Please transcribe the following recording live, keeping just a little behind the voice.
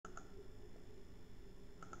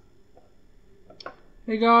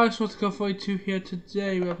Hey guys, what's go 42 here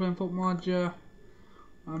today? We're playing Football Manager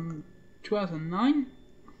 2009.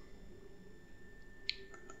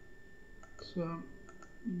 So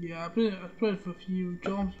yeah, I played for a few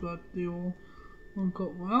jobs, but they all won't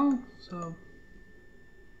go well. So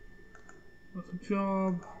with a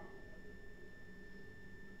job,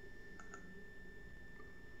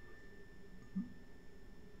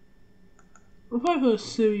 I'll apply for a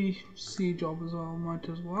Series C job as well. Might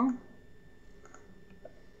as well.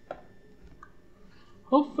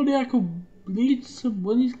 Hopefully, I could lead some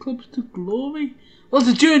of these clubs to glory. Well,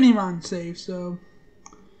 it's a journeyman save, so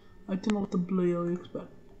I don't know what the bloody hell you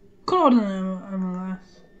expect. Caught in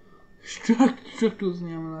MLS. Struck was in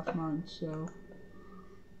the MLS man, so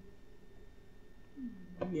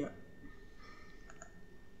yeah.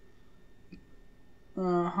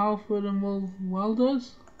 Halford and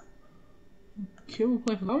Welders. Okay, we'll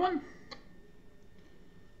play for that one.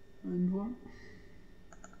 And what?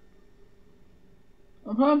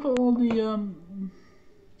 I'm playing for all the I'm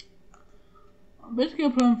basically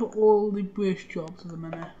applying for all the British jobs at the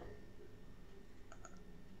minute.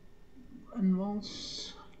 And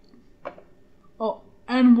once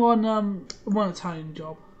and one Italian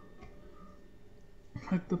job.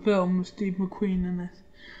 Like the film with Steve McQueen in it.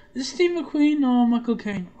 Is it Steve McQueen or Michael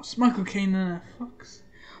Caine? Oh, it's Michael Caine in it.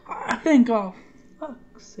 I think, oh,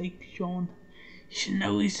 fuck's sake, Sean. You should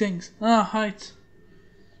know these things. Ah, height.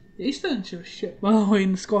 He's starting to show shit, by the way,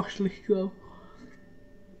 in the Scottish League, though.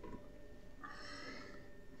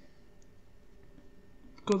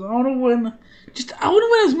 Because I want to win, I want to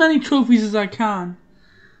win as many trophies as I can.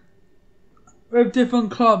 With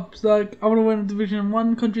different clubs, like, I want to win a Division in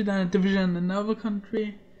one country, then a Division in another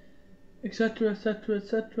country, etc, etc,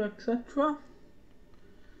 etc, etc.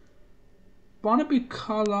 But I want to be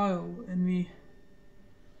Carlisle in the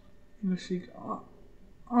English League.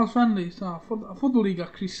 I was friendly, so I thought the league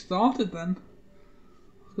actually started then.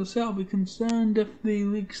 I was going to say I'll be concerned if the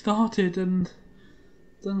league started and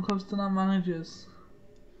then clubs don't have managers.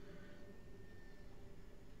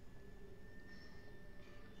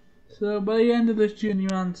 So by the end of this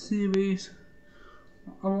journeyman series,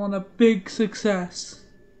 I want a big success.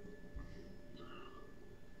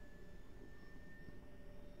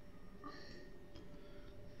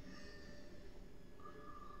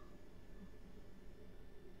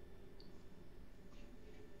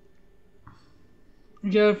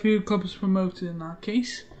 Get a few clubs promoted in that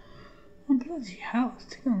case. Oh bloody hell, it's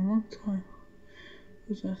taking a long time.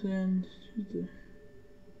 What's that end? Tuesday.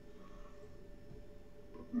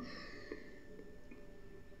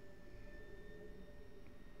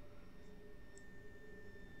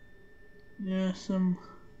 Yeah, some.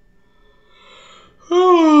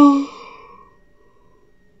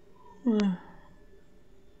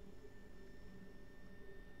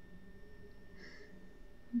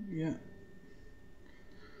 Yeah.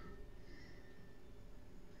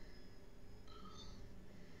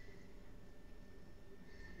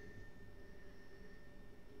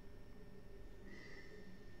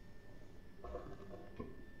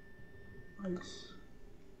 Nice.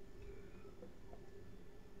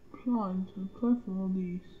 Apply for all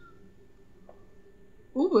these.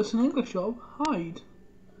 Oh, it's an English job. Hide.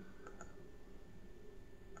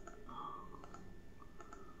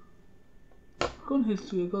 Go on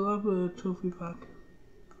history. I got a trophy pack.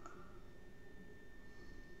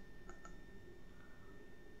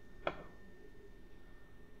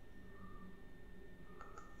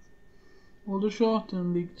 Aldershot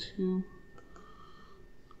in League 2.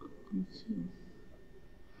 League 2.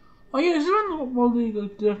 Oh yeah, this is when the Football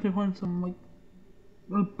League definitely find some like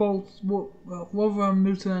Bolts, Wolverhampton,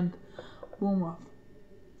 Luton and Bournemouth.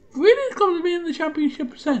 Really got to be in the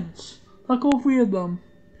Championship since. Like all three of them.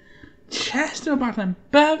 Chester back then,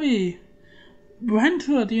 Bury,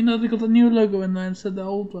 Brentford, you know they got the new logo in there instead of the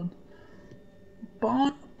old one.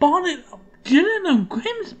 Barnet, Gillingham,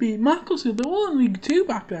 Grimsby, Macclesfield, they're all in League 2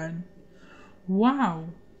 back then.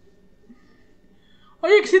 Wow. Oh,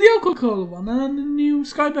 you can see the Coca-Cola one and then the new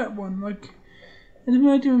Sky Bet one, like in the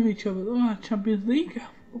merger of each other. Oh, Champions League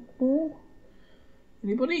football.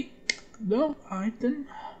 Anybody? No, I didn't.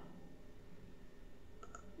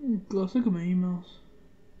 Let's look at my emails.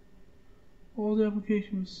 All the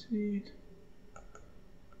application received.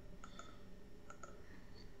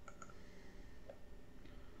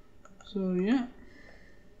 So yeah.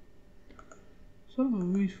 So I'll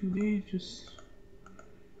read through these just.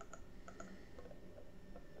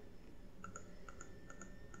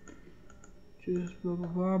 Just blah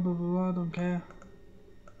blah blah blah blah, don't care.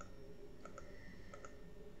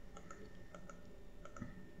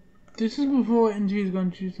 This is before NG is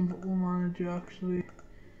going to choose some Football Manager actually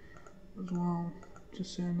as well.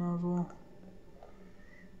 Just saying that as well.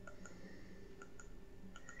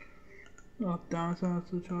 Oh damn, it's out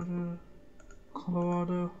to Georgia,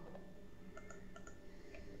 Colorado.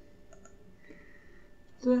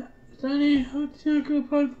 Is there any hoods I could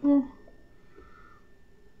apply for?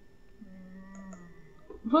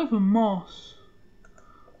 Apply for Moss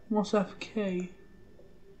FK.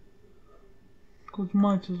 Cause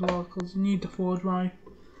might as well, cause I need to forge my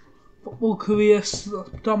football career,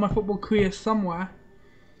 start my football career somewhere.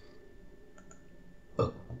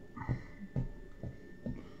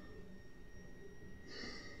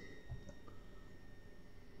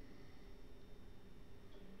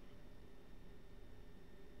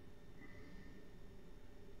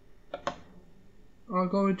 I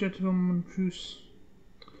got rejected from Bruce.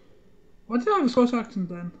 Why did I have a Scottish accent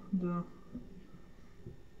then?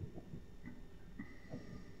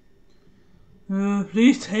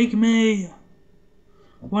 Please take me.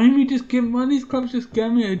 Why don't these clubs just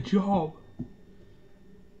give me a job?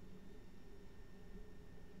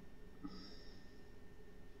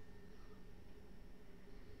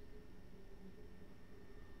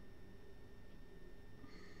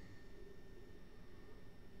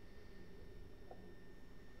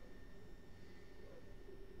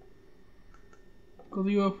 Got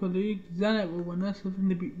the Europa League, Zenit will win this, hoping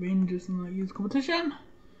to beat Rangers in that year's competition.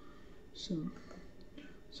 So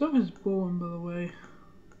is boring, by the way.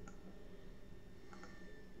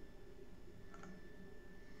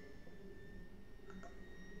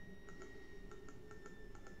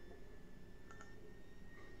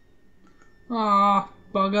 Ah,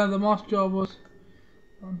 bugger, the Moss job was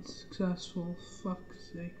unsuccessful,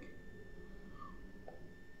 fuck's sake.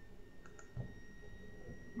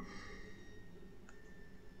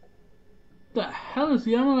 The hell is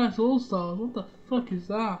the MLS All-Stars? What the fuck is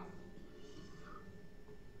that?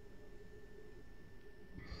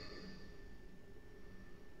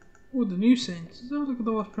 Oh, the new Saints. Let's have a look at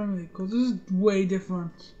the Welsh Premier League, because this is way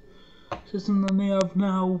different. System than they have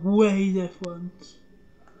now, way different.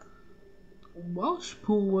 Welsh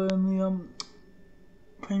pool were in the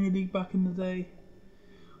Premier League back in the day.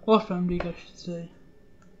 Welsh Premier League, I should say.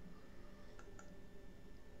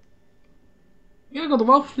 Yeah, I got the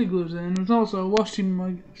Welsh League lives in. There's also a Welsh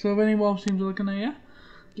team. So if any Welsh teams are looking at you,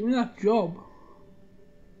 give me that job.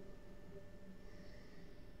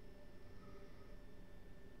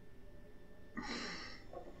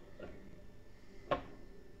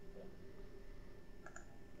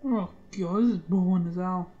 Oh god, this is boring as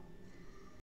hell.